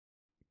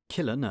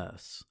Killer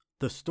Nurse,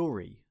 The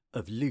Story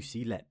of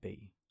Lucy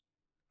Letby.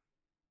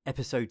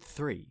 Episode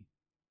 3,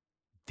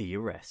 The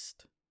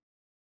Arrest.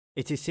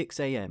 It is 6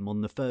 a.m.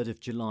 on the 3rd of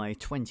July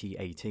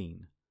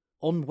 2018.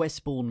 On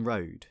Westbourne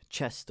Road,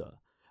 Chester,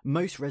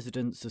 most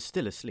residents are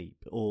still asleep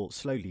or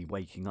slowly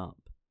waking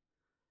up.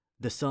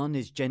 The sun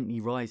is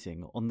gently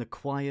rising on the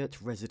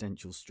quiet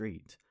residential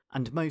street,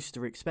 and most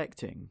are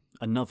expecting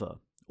another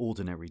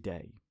ordinary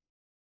day.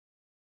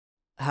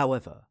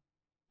 However,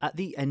 at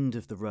the end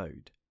of the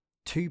road,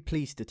 two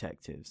police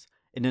detectives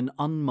in an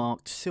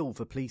unmarked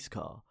silver police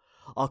car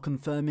are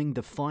confirming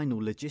the final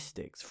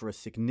logistics for a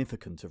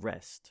significant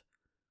arrest.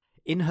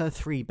 In her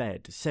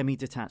 3-bed,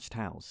 semi-detached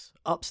house,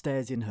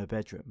 upstairs in her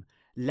bedroom,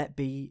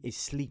 Letby is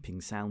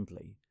sleeping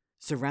soundly,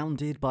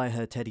 surrounded by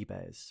her teddy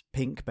bears,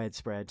 pink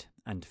bedspread,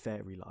 and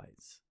fairy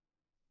lights.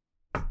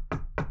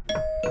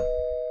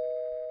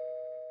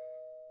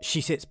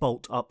 She sits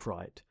bolt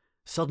upright,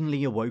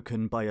 suddenly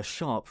awoken by a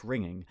sharp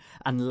ringing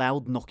and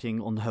loud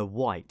knocking on her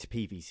white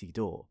PVC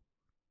door.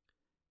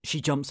 She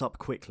jumps up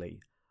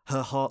quickly,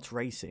 her heart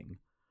racing,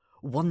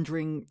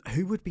 wondering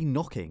who would be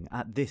knocking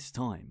at this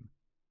time.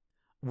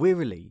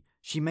 Wearily,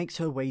 she makes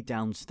her way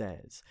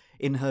downstairs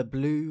in her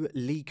blue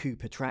Lee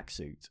Cooper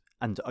tracksuit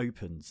and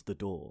opens the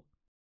door.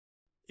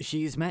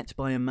 She is met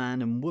by a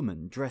man and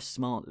woman dressed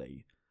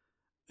smartly.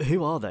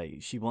 Who are they,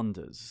 she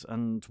wonders,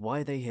 and why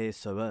are they here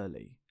so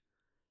early?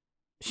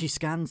 She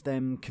scans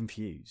them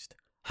confused,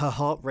 her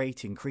heart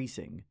rate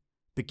increasing,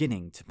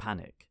 beginning to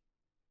panic.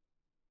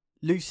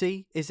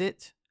 "Lucy, is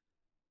it?"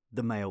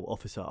 the male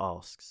officer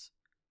asks.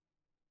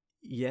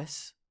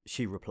 "Yes,"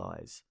 she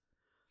replies.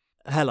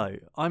 "Hello,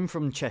 I'm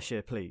from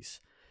Cheshire Police.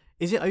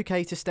 Is it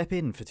okay to step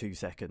in for 2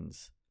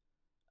 seconds?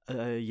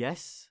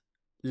 Yes,"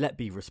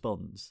 Letby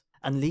responds,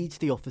 and leads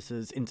the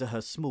officers into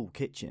her small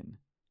kitchen.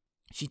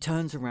 She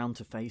turns around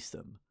to face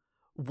them,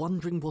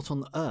 wondering what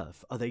on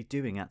earth are they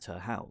doing at her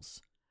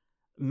house.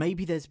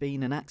 Maybe there's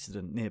been an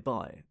accident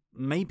nearby.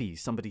 Maybe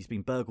somebody's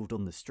been burgled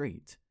on the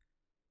street.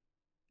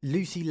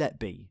 "Lucy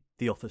Letby,"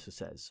 the officer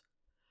says.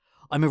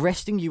 "I'm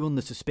arresting you on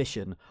the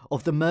suspicion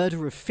of the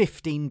murder of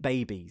 15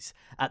 babies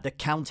at the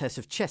Countess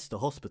of Chester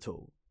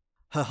Hospital."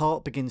 Her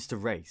heart begins to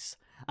race,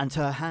 and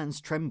her hands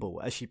tremble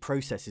as she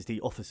processes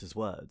the officer's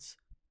words.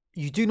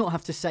 "You do not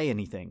have to say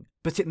anything,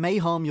 but it may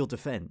harm your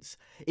defence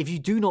if you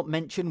do not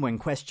mention when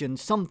questioned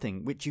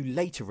something which you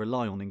later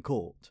rely on in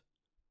court."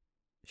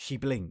 She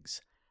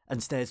blinks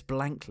and stares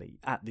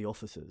blankly at the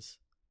officers.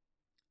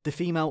 The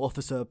female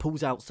officer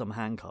pulls out some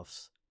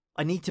handcuffs.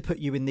 "I need to put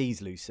you in these,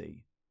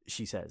 Lucy,"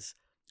 she says,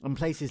 and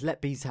places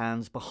Letby's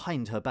hands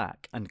behind her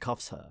back and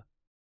cuffs her.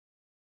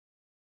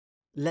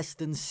 Less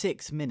than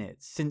 6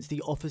 minutes since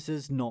the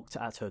officers knocked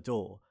at her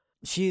door,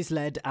 she is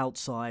led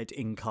outside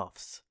in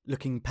cuffs,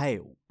 looking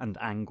pale and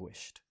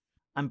anguished,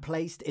 and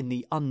placed in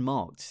the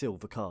unmarked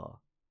silver car.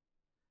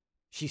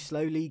 She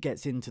slowly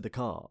gets into the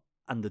car,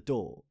 and the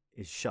door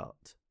is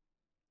shut.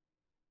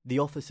 The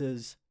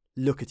officers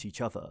look at each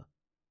other.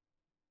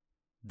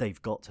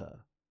 They've got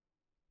her.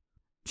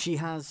 She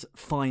has,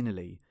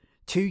 finally,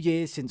 2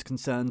 years since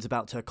concerns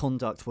about her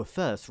conduct were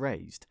first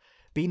raised,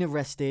 been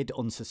arrested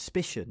on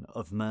suspicion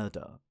of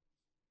murder.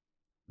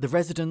 The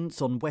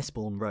residents on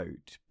Westbourne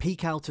Road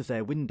peek out of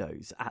their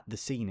windows at the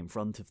scene in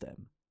front of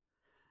them.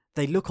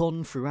 They look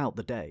on throughout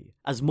the day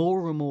as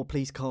more and more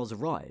police cars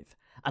arrive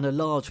and a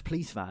large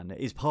police van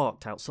is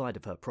parked outside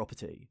of her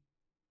property.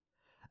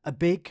 A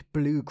big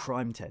blue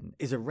crime tent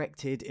is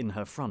erected in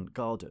her front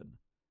garden.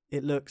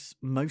 It looks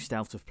most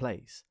out of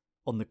place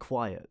on the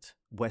quiet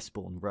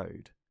Westbourne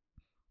Road.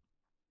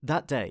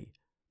 That day,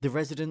 the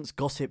residents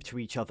gossip to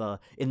each other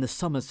in the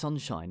summer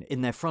sunshine in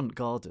their front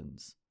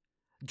gardens.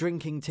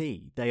 Drinking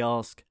tea, they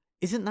ask,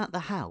 "Isn't that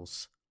the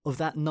house of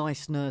that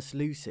nice nurse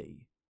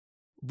Lucy?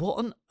 What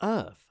on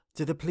earth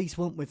do the police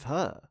want with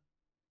her?"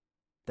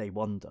 They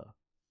wonder.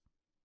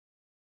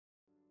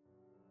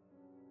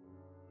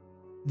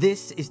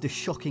 This is the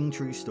shocking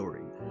true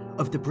story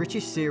of the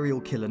British serial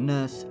killer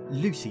nurse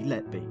Lucy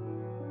Letby.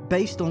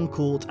 Based on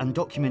court and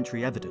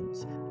documentary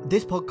evidence,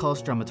 this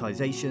podcast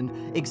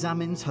dramatisation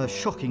examines her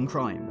shocking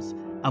crimes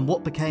and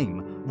what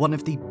became one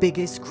of the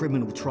biggest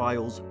criminal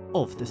trials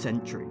of the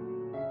century.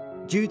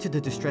 Due to the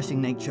distressing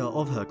nature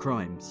of her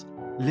crimes,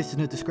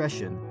 listener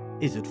discretion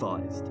is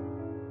advised.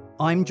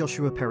 I'm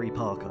Joshua Perry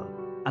Parker,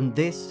 and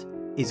this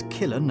is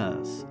Killer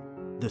Nurse,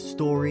 the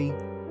story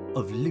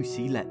of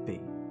Lucy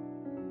Letby.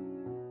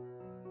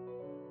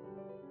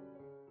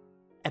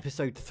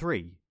 Episode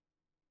 3,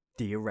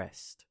 The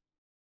Arrest.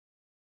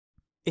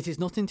 It is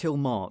not until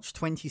March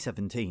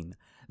 2017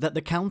 that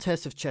the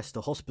Countess of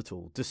Chester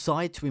Hospital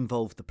decide to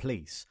involve the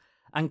police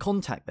and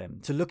contact them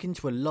to look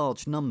into a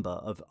large number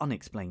of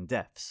unexplained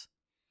deaths.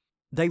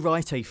 They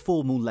write a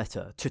formal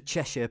letter to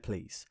Cheshire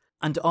Police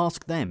and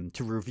ask them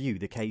to review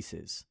the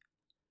cases.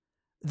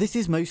 This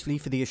is mostly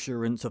for the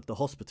assurance of the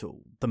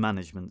hospital, the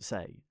management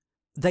say.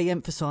 They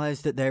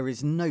emphasise that there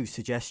is no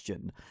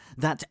suggestion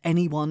that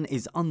anyone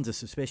is under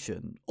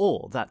suspicion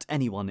or that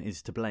anyone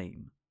is to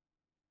blame.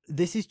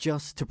 This is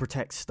just to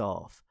protect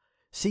staff,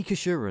 seek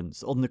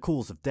assurance on the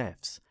cause of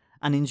deaths,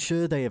 and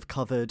ensure they have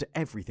covered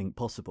everything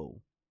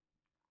possible.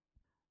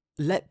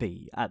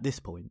 Letby, at this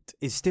point,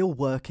 is still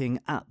working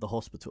at the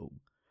hospital.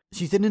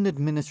 She's in an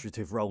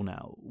administrative role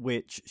now,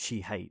 which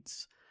she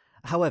hates.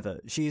 However,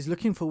 she is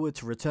looking forward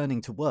to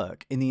returning to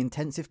work in the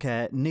intensive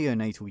care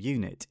neonatal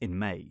unit in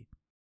May.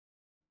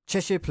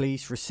 Cheshire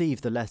Police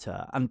receive the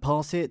letter and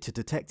pass it to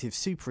Detective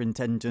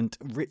Superintendent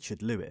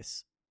Richard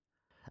Lewis.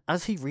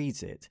 As he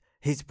reads it,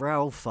 his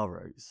brow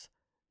furrows.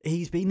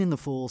 He's been in the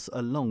force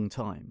a long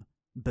time,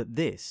 but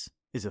this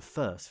is a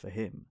first for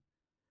him.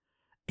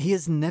 He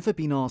has never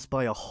been asked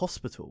by a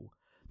hospital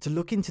to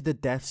look into the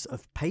deaths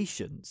of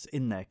patients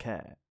in their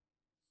care.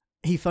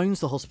 He phones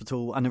the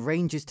hospital and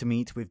arranges to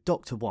meet with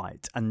Dr.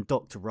 White and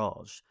Dr.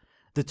 Raj,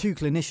 the two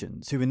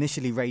clinicians who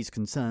initially raised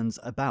concerns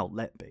about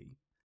Letby.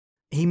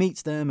 He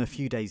meets them a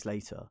few days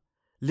later,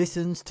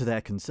 listens to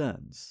their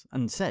concerns,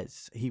 and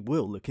says he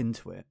will look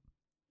into it.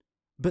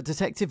 But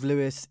Detective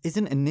Lewis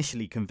isn't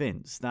initially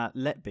convinced that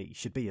Letby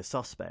should be a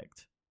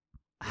suspect.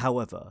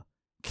 However,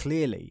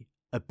 clearly,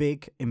 a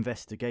big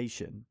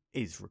investigation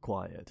is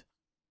required.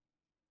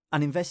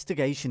 An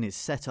investigation is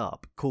set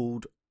up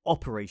called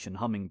Operation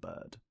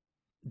Hummingbird.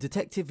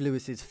 Detective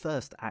Lewis's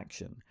first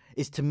action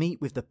is to meet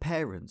with the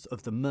parents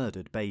of the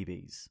murdered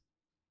babies.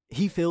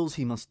 He feels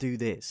he must do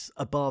this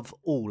above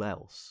all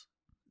else.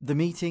 The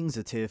meetings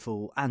are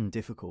tearful and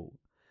difficult,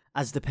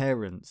 as the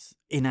parents,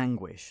 in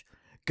anguish,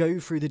 go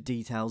through the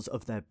details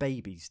of their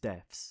babies'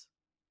 deaths.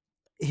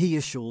 He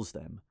assures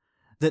them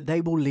that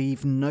they will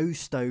leave no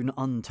stone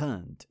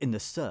unturned in the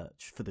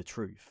search for the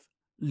truth.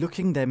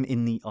 Looking them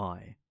in the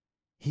eye,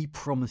 he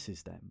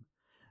promises them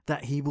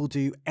that he will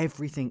do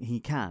everything he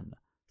can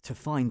to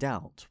find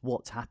out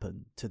what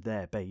happened to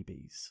their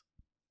babies.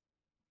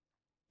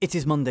 It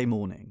is Monday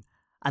morning,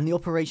 and the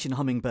Operation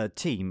Hummingbird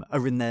team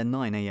are in their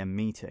 9 a.m.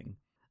 meeting.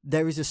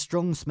 There is a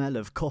strong smell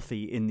of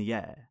coffee in the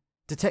air.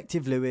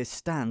 Detective Lewis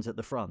stands at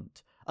the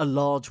front, a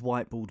large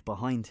whiteboard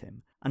behind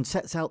him, and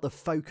sets out the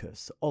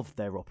focus of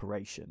their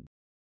operation.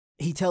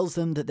 He tells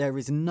them that there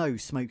is no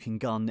smoking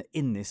gun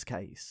in this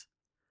case.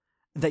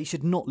 They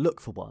should not look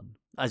for one,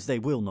 as they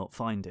will not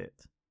find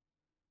it.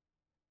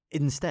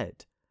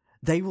 Instead,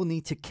 they will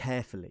need to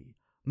carefully,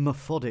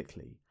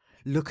 methodically,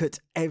 look at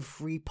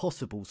every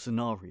possible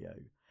scenario,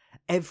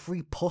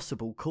 every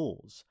possible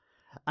cause,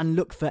 and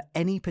look for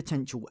any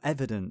potential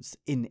evidence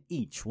in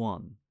each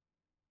one.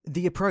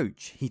 The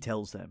approach, he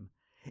tells them,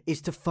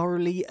 is to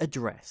thoroughly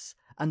address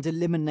and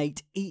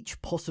eliminate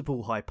each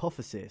possible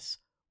hypothesis,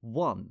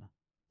 one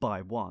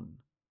by one.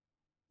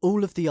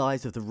 All of the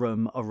eyes of the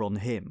room are on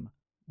him,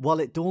 while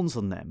it dawns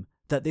on them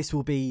that this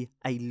will be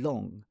a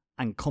long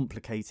and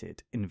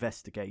complicated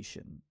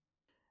investigation.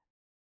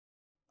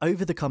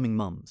 Over the coming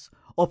months,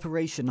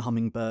 Operation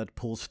Hummingbird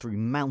pours through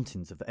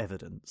mountains of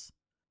evidence.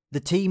 The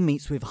team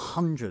meets with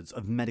hundreds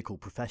of medical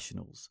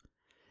professionals.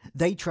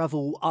 They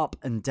travel up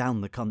and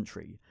down the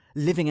country,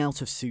 living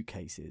out of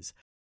suitcases,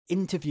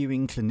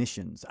 interviewing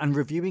clinicians and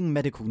reviewing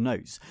medical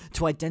notes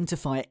to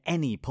identify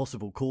any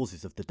possible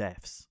causes of the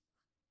deaths.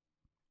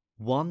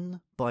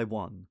 One by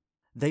one,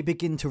 they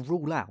begin to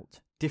rule out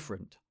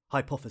different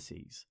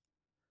hypotheses.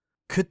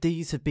 Could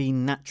these have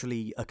been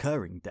naturally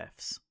occurring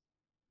deaths?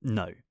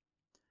 No.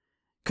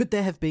 Could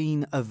there have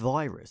been a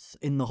virus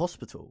in the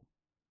hospital?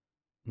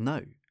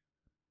 No.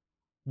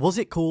 Was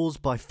it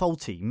caused by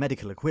faulty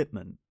medical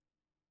equipment?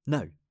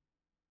 No.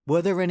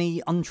 Were there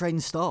any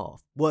untrained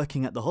staff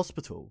working at the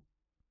hospital?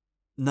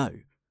 No.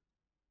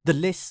 The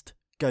list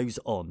goes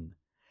on.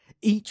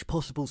 Each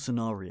possible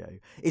scenario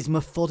is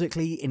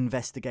methodically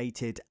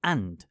investigated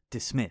and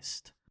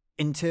dismissed,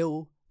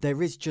 until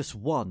there is just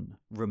one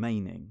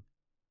remaining.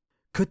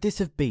 Could this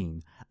have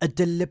been a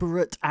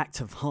deliberate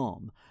act of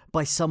harm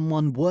by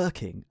someone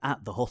working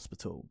at the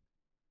hospital?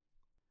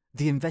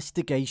 The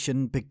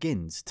investigation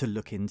begins to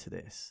look into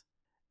this.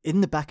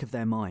 In the back of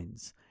their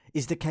minds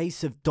is the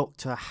case of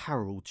Dr.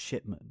 Harold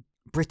Shipman,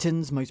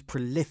 Britain's most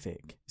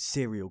prolific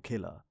serial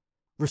killer,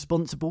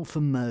 responsible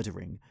for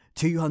murdering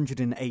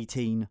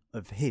 218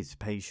 of his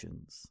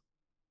patients.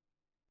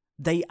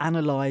 They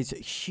analyse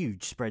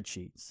huge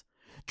spreadsheets,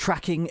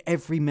 tracking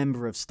every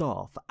member of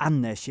staff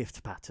and their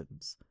shift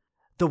patterns,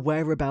 the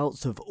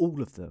whereabouts of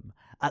all of them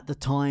at the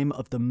time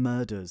of the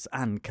murders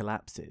and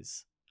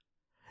collapses.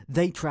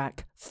 They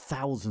track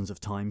thousands of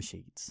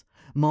timesheets,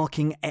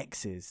 marking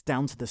X's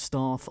down to the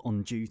staff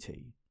on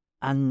duty,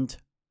 and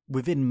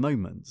within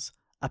moments,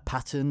 a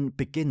pattern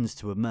begins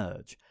to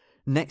emerge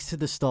next to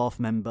the staff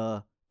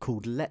member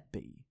called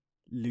Letby,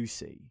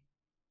 Lucy.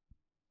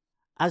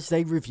 As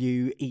they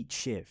review each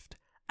shift,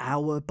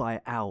 hour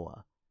by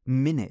hour,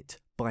 minute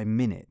by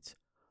minute,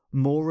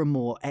 more and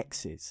more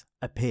X's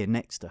appear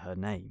next to her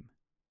name.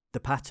 The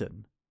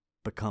pattern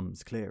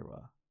becomes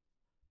clearer.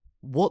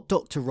 What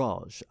Dr.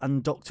 Raj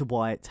and Dr.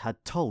 White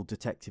had told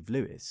Detective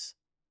Lewis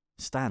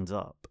stands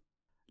up.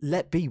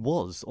 Letby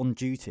was on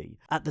duty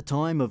at the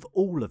time of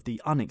all of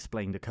the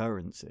unexplained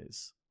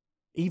occurrences.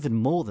 Even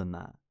more than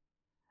that,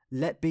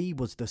 Letby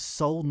was the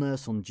sole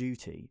nurse on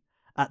duty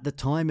at the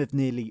time of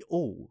nearly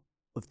all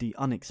of the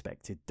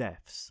unexpected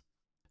deaths.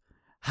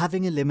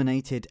 Having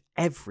eliminated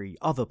every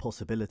other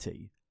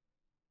possibility,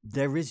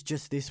 there is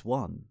just this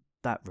one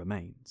that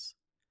remains.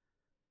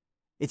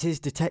 It is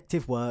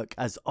detective work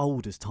as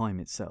old as time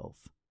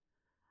itself.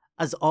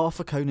 As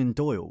Arthur Conan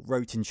Doyle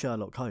wrote in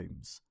Sherlock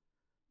Holmes,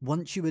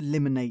 once you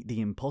eliminate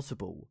the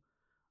impossible,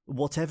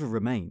 whatever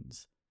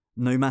remains,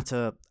 no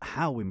matter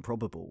how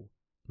improbable,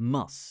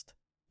 must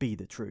be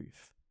the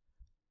truth.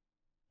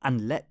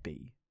 And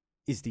Letby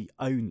is the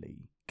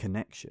only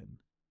connection.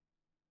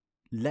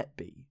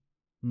 Letby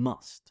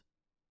must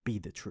be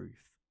the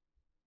truth.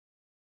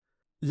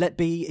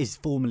 Letby is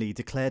formally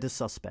declared a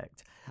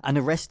suspect and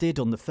arrested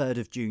on the 3rd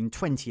of June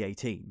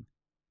 2018.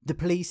 The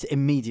police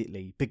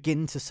immediately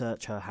begin to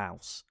search her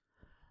house.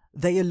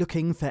 They are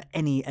looking for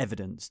any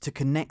evidence to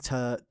connect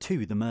her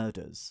to the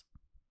murders.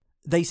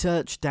 They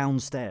search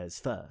downstairs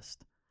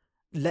first.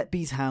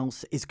 Letby's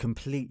house is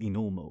completely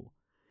normal.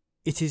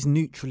 It is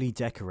neutrally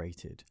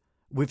decorated,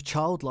 with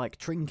childlike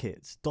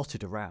trinkets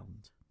dotted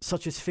around,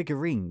 such as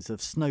figurines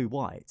of Snow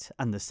White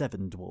and the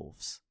Seven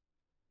Dwarfs.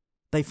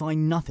 They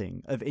find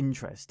nothing of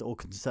interest or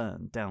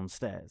concern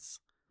downstairs.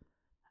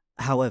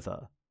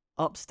 However,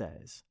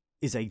 upstairs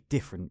is a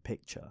different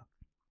picture.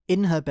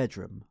 In her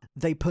bedroom,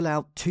 they pull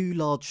out 2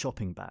 large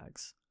shopping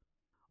bags.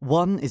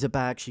 One is a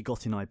bag she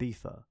got in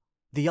Ibiza,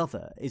 the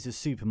other is a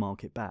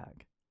supermarket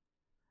bag.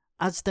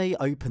 As they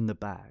open the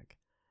bag,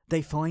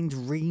 they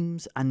find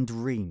reams and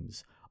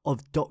reams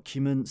of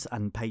documents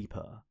and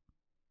paper.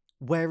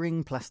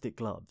 Wearing plastic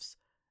gloves,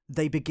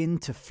 they begin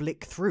to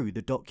flick through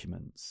the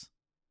documents.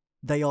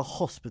 They are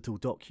hospital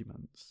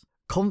documents,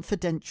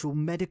 confidential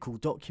medical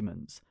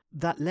documents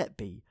that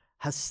Letby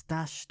has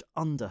stashed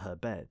under her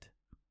bed.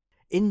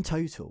 In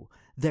total,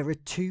 there are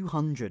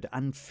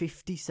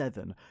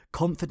 257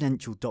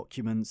 confidential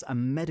documents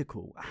and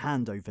medical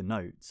handover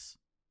notes,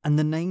 and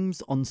the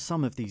names on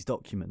some of these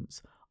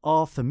documents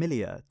are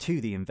familiar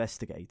to the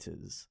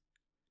investigators.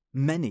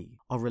 Many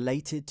are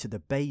related to the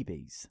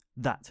babies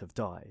that have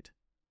died.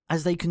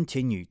 As they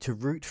continue to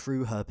root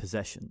through her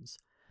possessions,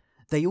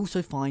 they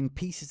also find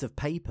pieces of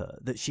paper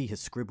that she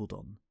has scribbled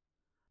on.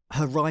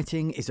 Her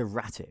writing is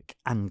erratic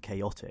and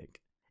chaotic.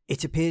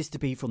 It appears to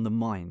be from the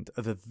mind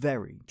of a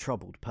very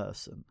troubled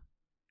person.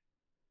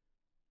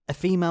 A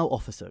female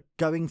officer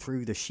going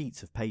through the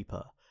sheets of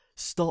paper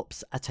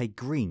stops at a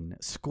green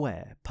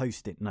square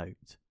post-it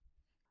note.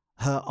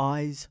 Her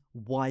eyes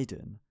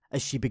widen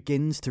as she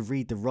begins to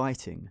read the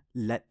writing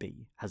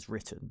Letby has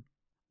written.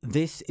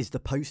 This is the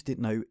post-it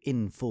note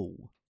in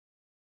full.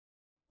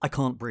 I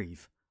can't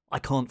breathe. I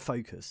can't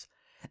focus.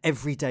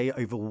 Everyday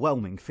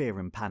overwhelming fear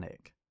and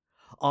panic.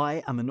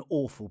 I am an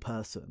awful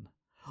person.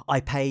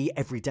 I pay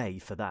every day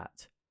for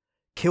that.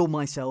 Kill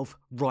myself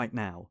right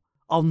now.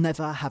 I'll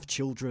never have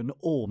children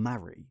or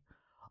marry.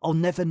 I'll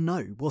never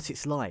know what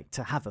it's like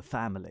to have a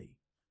family.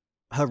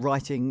 Her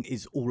writing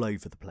is all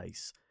over the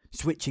place,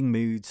 switching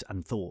moods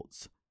and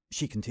thoughts.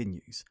 She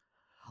continues.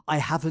 I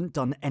haven't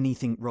done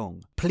anything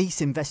wrong.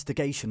 Police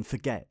investigation,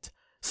 forget.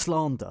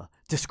 Slander,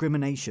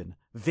 discrimination,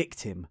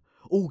 victim,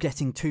 all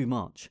getting too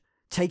much,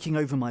 taking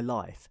over my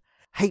life.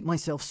 Hate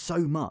myself so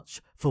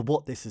much for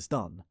what this has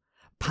done.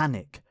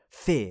 Panic,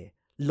 fear,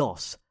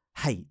 loss,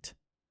 hate.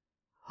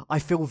 I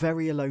feel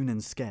very alone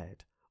and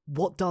scared.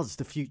 What does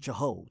the future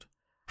hold?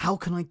 How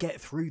can I get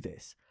through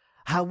this?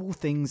 How will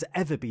things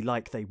ever be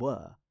like they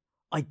were?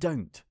 I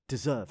don't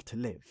deserve to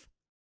live.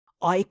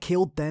 I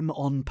killed them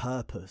on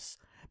purpose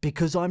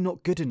because I'm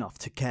not good enough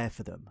to care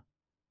for them.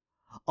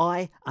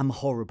 I am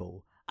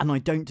horrible and I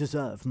don't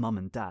deserve mum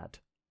and dad.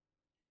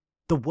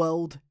 The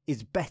world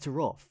is better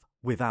off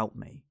without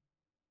me.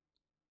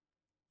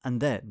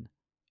 And then,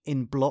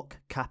 in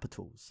block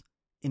capitals,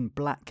 in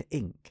black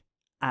ink,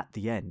 at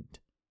the end,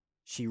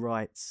 she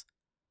writes,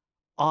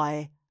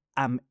 I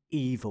am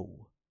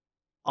evil.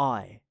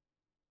 I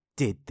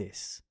did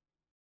this.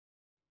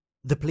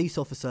 The police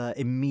officer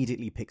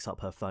immediately picks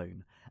up her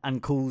phone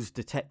and calls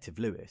Detective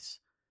Lewis.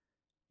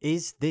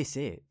 Is this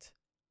it?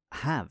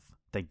 Have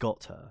they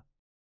got her?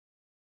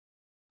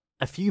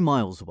 A few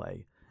miles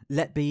away,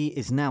 Letby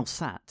is now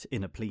sat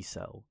in a police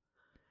cell.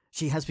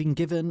 She has been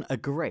given a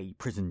grey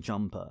prison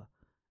jumper.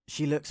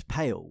 She looks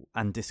pale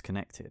and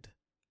disconnected.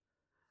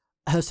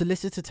 Her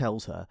solicitor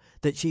tells her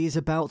that she is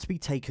about to be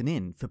taken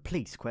in for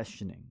police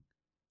questioning.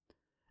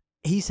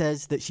 He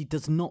says that she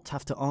does not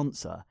have to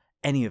answer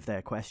any of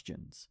their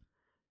questions.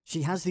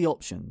 She has the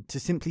option to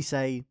simply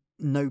say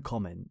no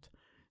comment,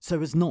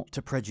 so as not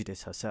to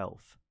prejudice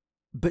herself.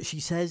 But she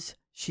says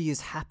she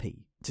is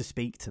happy to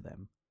speak to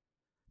them,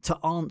 to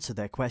answer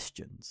their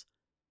questions.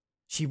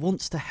 She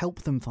wants to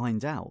help them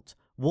find out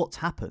what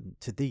happened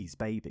to these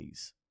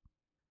babies.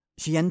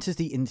 She enters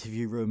the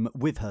interview room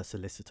with her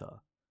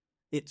solicitor.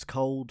 It's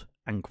cold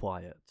and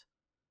quiet.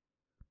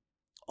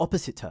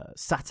 Opposite her,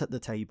 sat at the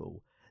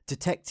table,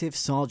 Detective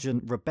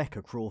Sergeant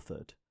Rebecca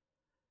Crawford.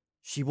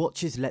 She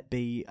watches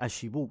Letby as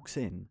she walks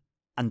in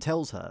and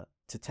tells her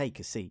to take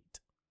a seat.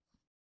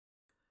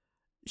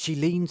 She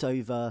leans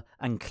over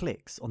and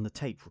clicks on the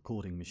tape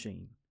recording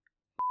machine.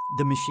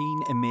 The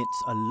machine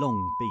emits a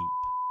long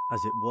beep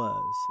as it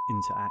whirs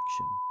into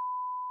action.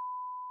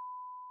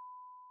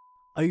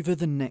 Over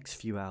the next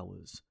few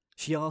hours,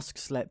 she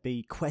asks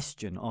Letby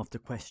question after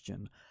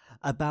question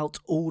about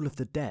all of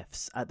the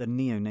deaths at the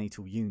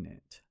neonatal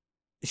unit.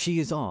 She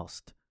is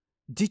asked,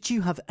 "Did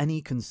you have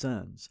any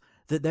concerns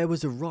that there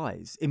was a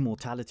rise in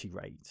mortality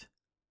rate?"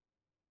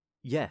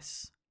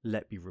 "Yes,"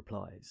 Letby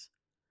replies.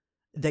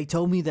 "They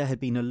told me there had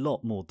been a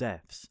lot more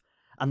deaths,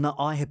 and that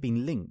I had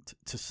been linked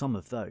to some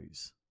of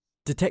those."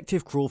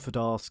 Detective Crawford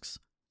asks,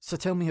 "So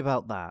tell me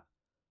about that.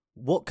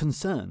 What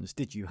concerns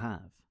did you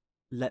have?"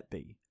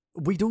 Letby,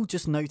 "We'd all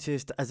just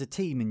noticed as a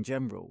team in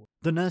general,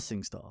 the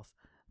nursing staff,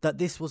 that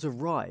this was a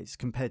rise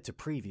compared to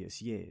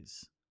previous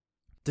years."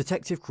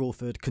 Detective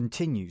Crawford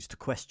continues to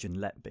question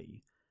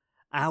Letby,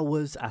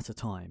 hours at a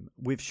time,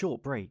 with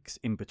short breaks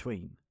in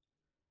between.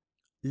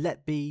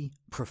 Letby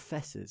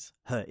professes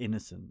her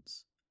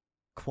innocence,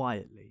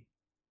 quietly,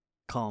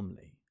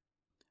 calmly.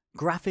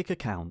 Graphic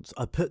accounts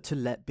are put to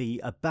Letby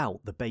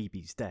about the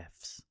baby's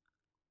deaths.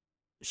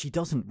 She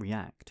doesn't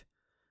react.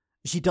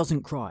 She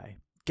doesn't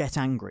cry, get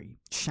angry,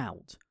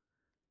 shout.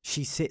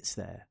 She sits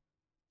there,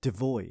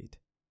 devoid,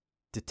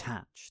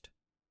 detached,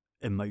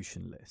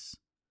 emotionless.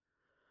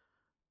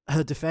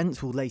 Her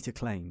defense will later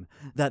claim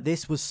that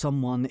this was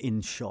someone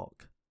in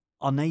shock,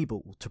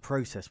 unable to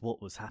process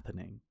what was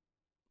happening.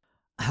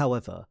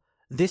 However,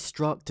 this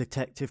struck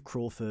Detective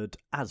Crawford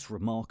as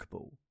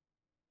remarkable.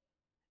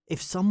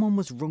 If someone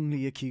was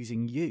wrongly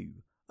accusing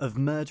you of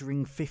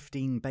murdering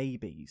 15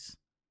 babies,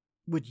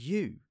 would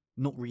you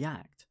not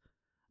react,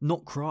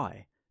 not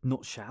cry,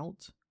 not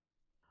shout?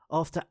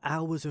 After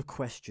hours of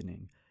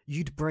questioning,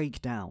 you'd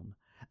break down,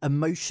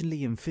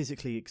 emotionally and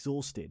physically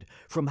exhausted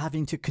from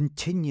having to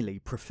continually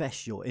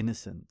profess your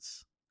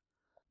innocence.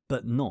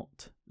 But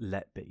not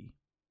Letby.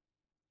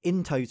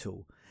 In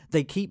total,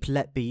 they keep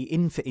Letby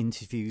in for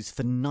interviews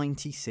for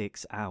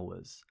 96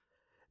 hours.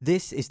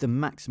 This is the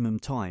maximum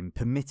time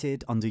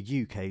permitted under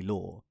UK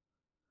law.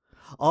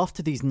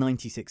 After these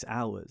 96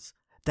 hours,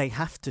 they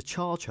have to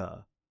charge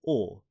her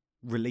or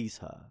release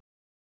her.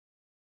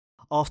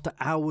 After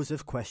hours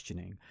of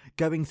questioning,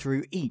 going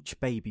through each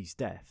baby's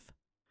death,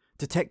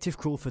 Detective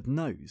Crawford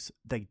knows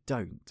they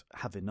don't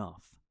have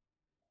enough.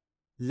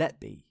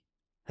 Letby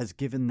has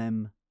given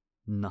them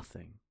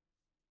nothing.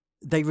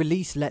 They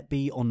release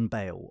Letby on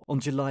bail on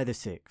July the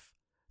 6th,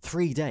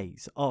 3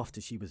 days after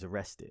she was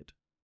arrested.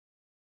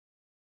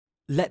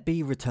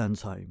 Letby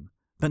returns home,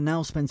 but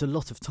now spends a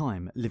lot of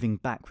time living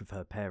back with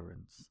her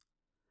parents.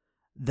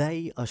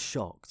 They are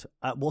shocked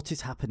at what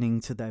is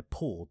happening to their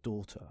poor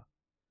daughter.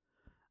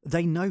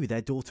 They know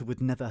their daughter would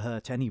never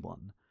hurt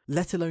anyone,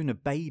 let alone a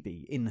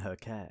baby in her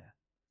care.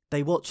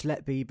 They watch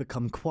Letby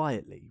become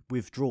quietly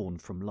withdrawn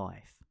from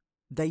life.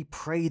 They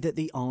pray that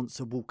the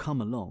answer will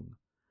come along,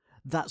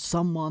 that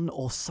someone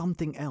or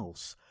something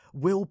else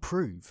will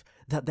prove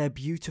that their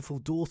beautiful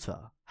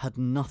daughter had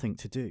nothing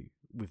to do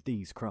with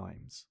these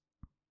crimes.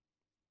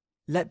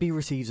 Letby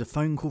receives a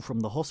phone call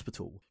from the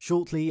hospital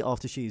shortly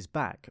after she is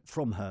back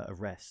from her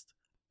arrest.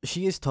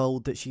 She is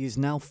told that she is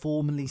now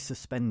formally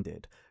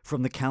suspended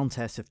from the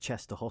Countess of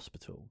Chester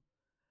Hospital.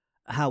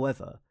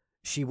 However,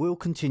 she will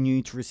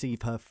continue to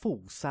receive her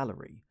full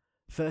salary,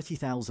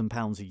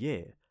 £30,000 a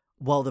year,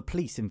 while the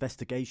police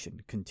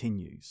investigation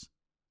continues.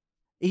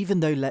 Even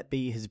though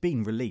Letby has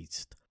been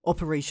released,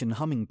 Operation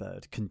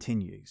Hummingbird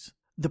continues.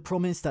 The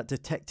promise that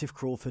Detective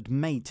Crawford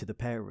made to the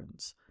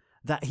parents,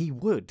 that he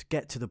would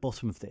get to the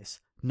bottom of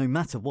this, no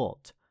matter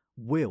what,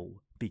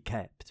 will be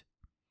kept.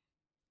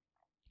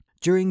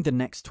 During the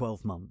next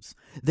 12 months,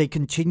 they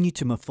continue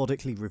to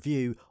methodically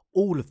review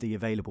all of the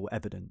available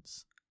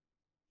evidence.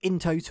 In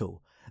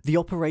total, the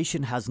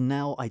operation has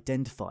now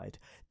identified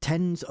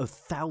tens of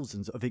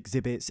thousands of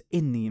exhibits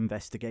in the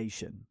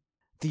investigation.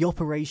 The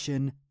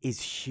operation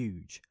is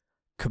huge,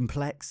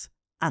 complex,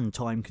 and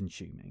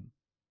time-consuming.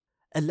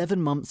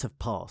 11 months have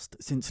passed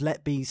since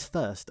Letby's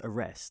first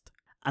arrest,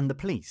 and the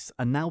police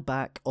are now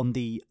back on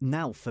the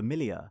now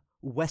familiar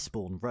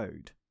Westbourne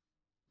Road.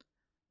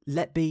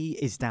 Letby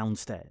is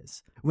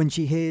downstairs when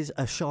she hears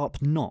a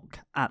sharp knock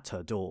at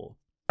her door.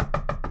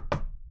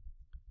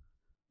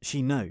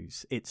 She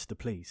knows it's the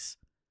police.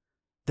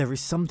 There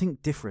is something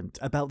different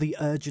about the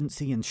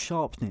urgency and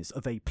sharpness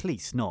of a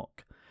police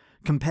knock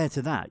compared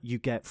to that you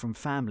get from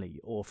family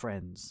or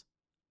friends.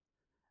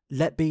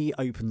 Letby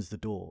opens the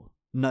door,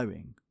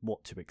 knowing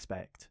what to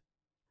expect.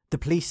 The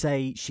police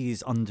say she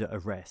is under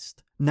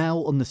arrest, now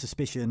on the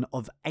suspicion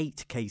of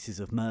 8 cases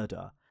of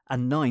murder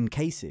and 9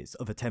 cases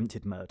of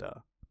attempted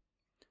murder.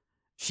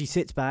 She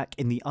sits back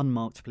in the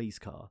unmarked police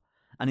car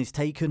and is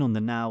taken on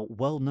the now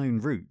well-known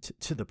route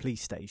to the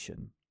police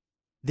station.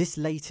 This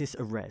latest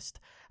arrest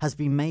has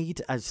been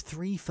made as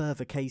 3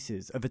 further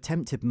cases of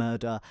attempted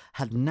murder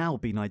had now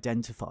been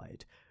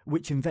identified,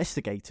 which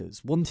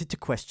investigators wanted to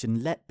question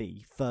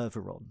Letby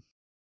further on.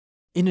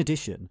 In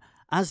addition,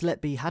 as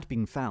Letby had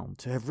been found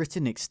to have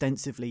written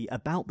extensively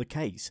about the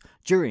case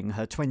during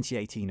her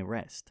 2018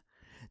 arrest,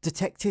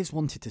 detectives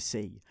wanted to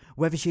see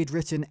whether she had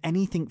written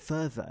anything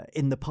further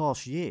in the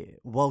past year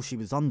while she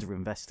was under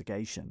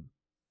investigation.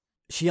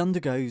 She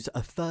undergoes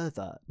a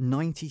further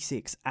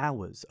 96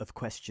 hours of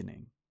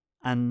questioning,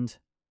 and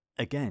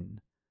again,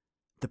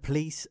 the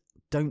police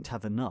don't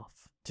have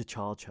enough to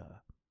charge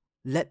her.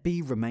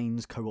 Letby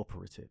remains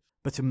cooperative,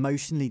 but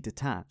emotionally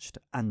detached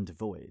and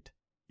devoid.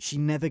 She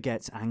never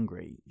gets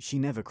angry, she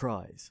never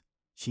cries,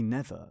 she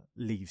never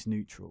leaves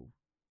neutral.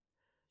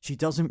 She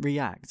doesn't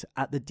react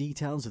at the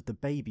details of the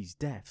baby's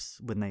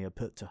deaths when they are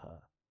put to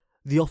her.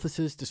 The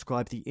officers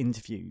describe the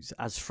interviews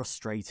as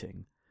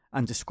frustrating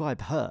and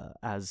describe her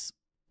as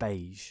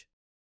beige.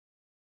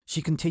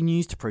 She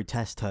continues to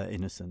protest her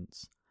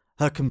innocence,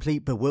 her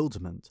complete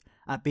bewilderment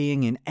at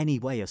being in any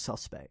way a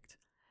suspect,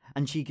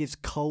 and she gives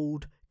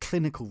cold,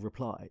 clinical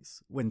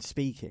replies when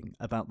speaking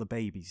about the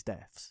baby's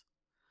deaths.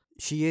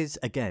 She is,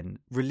 again,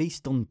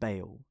 released on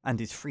bail and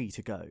is free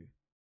to go.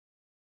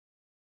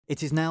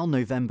 It is now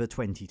November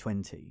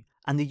 2020,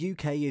 and the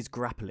UK is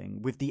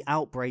grappling with the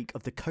outbreak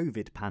of the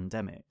COVID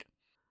pandemic.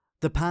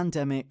 The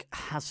pandemic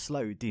has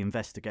slowed the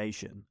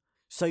investigation.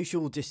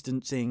 Social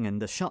distancing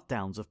and the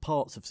shutdowns of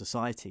parts of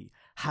society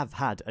have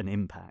had an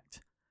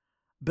impact.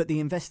 But the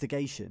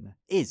investigation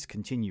is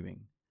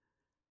continuing.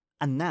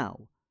 And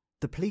now,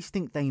 the police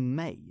think they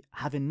may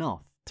have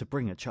enough to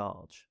bring a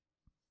charge.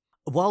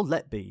 While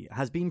Letby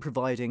has been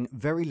providing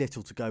very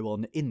little to go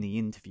on in the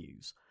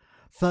interviews,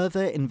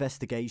 further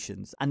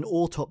investigations and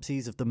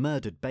autopsies of the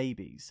murdered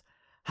babies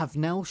have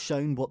now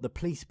shown what the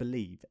police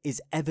believe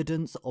is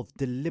evidence of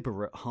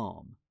deliberate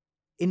harm.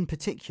 In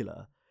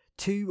particular,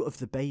 2 of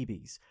the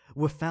babies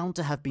were found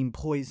to have been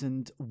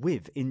poisoned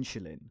with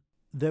insulin.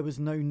 There was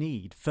no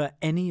need for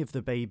any of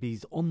the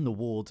babies on the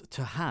ward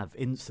to have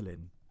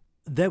insulin.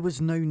 There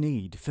was no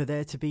need for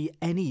there to be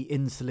any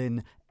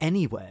insulin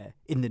anywhere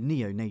in the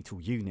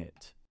neonatal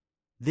unit.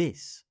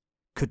 This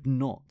could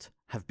not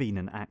have been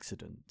an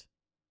accident.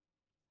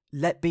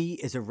 Letby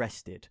is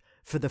arrested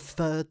for the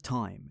 3rd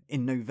time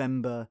in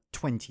November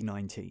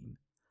 2019.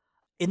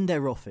 In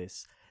their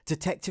office,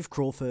 Detective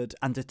Crawford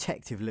and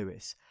Detective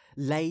Lewis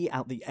lay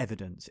out the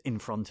evidence in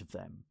front of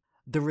them,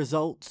 the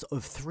results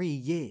of 3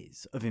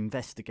 years of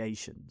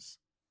investigations.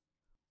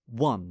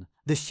 1.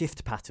 The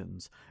shift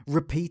patterns,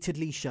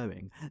 repeatedly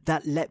showing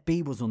that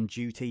Letby was on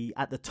duty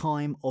at the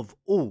time of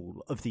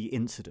all of the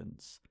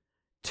incidents.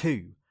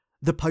 2.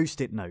 The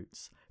post-it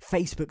notes,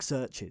 Facebook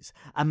searches,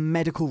 and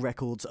medical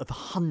records of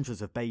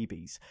hundreds of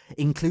babies,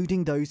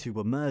 including those who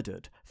were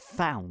murdered,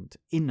 found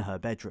in her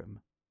bedroom.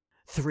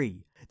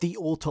 3. The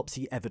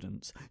autopsy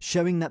evidence,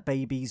 showing that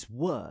babies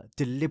were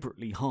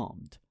deliberately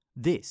harmed.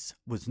 This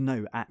was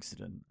no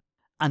accident.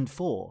 And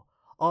 4.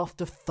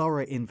 After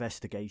thorough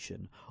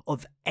investigation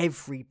of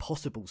every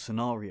possible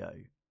scenario,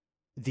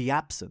 the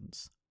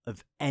absence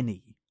of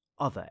any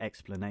other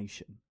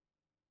explanation.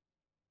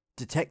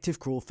 Detective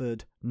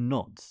Crawford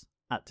nods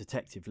at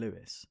Detective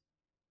Lewis.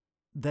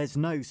 There's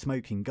no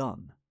smoking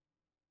gun,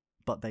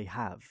 but they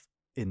have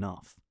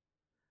enough.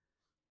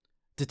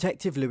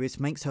 Detective Lewis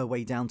makes her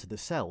way down to the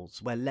cells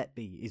where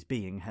Letby is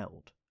being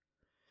held.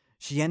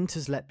 She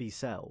enters Letby's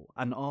cell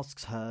and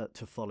asks her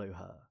to follow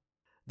her.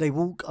 They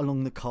walk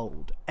along the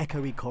cold,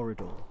 echoey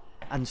corridor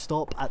and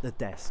stop at the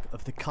desk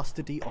of the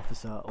custody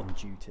officer on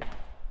duty.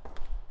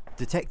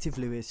 Detective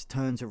Lewis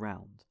turns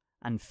around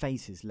and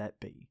faces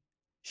Letby.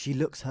 She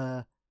looks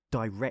her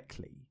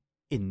directly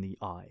in the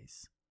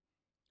eyes.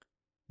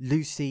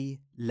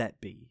 Lucy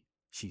Letby,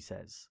 she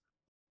says,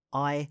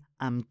 I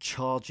am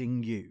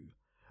charging you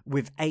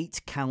with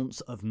 8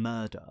 counts of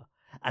murder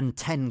and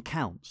 10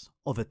 counts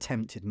of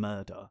attempted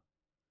murder.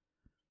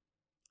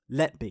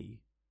 Letby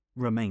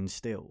remains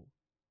still.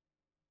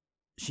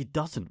 She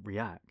doesn't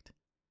react.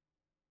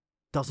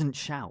 Doesn't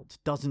shout,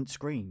 doesn't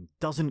scream,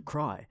 doesn't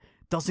cry,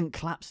 doesn't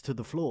collapse to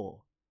the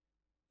floor.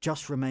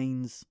 Just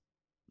remains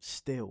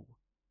still.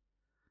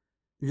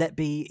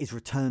 Letby is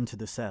returned to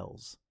the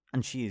cells,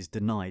 and she is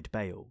denied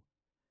bail.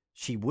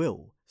 She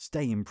will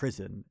stay in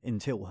prison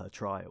until her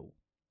trial.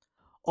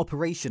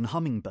 Operation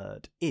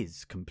Hummingbird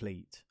is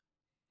complete.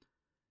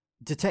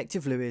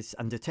 Detective Lewis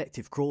and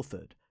Detective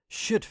Crawford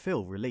should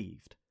feel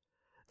relieved.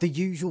 The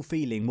usual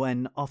feeling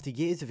when, after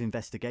years of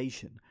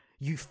investigation,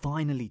 you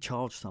finally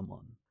charge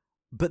someone.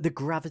 But the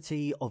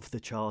gravity of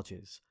the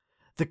charges,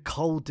 the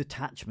cold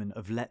detachment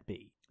of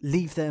Letby,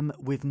 leave them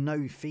with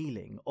no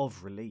feeling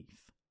of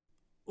relief.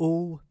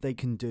 All they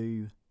can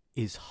do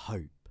is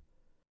hope.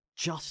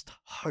 Just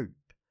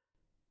hope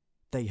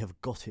they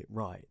have got it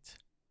right.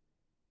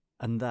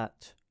 And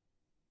that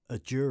a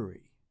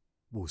jury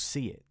will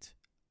see it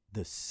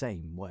the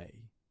same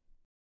way.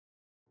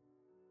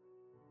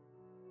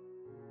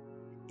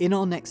 In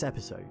our next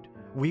episode,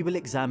 we will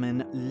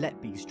examine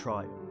Letby's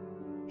trial,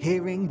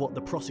 hearing what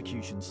the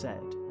prosecution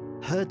said,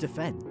 her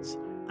defence,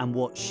 and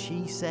what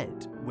she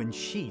said when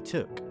she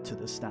took to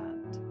the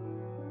stand.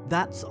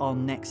 That's our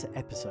next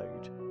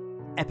episode,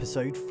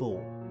 episode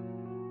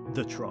 4,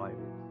 The Trial.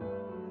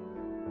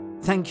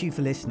 Thank you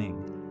for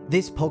listening.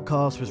 This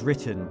podcast was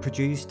written,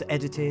 produced,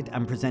 edited,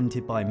 and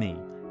presented by me,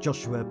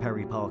 Joshua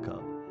Perry Parker.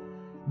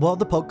 While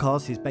the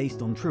podcast is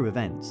based on true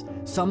events,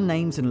 some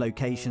names and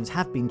locations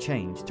have been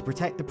changed to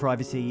protect the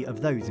privacy of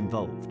those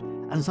involved,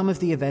 and some of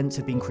the events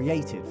have been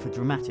created for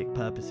dramatic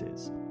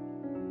purposes.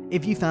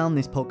 If you found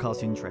this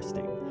podcast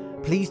interesting,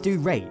 Please do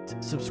rate,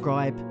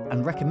 subscribe,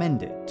 and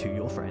recommend it to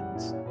your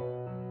friends.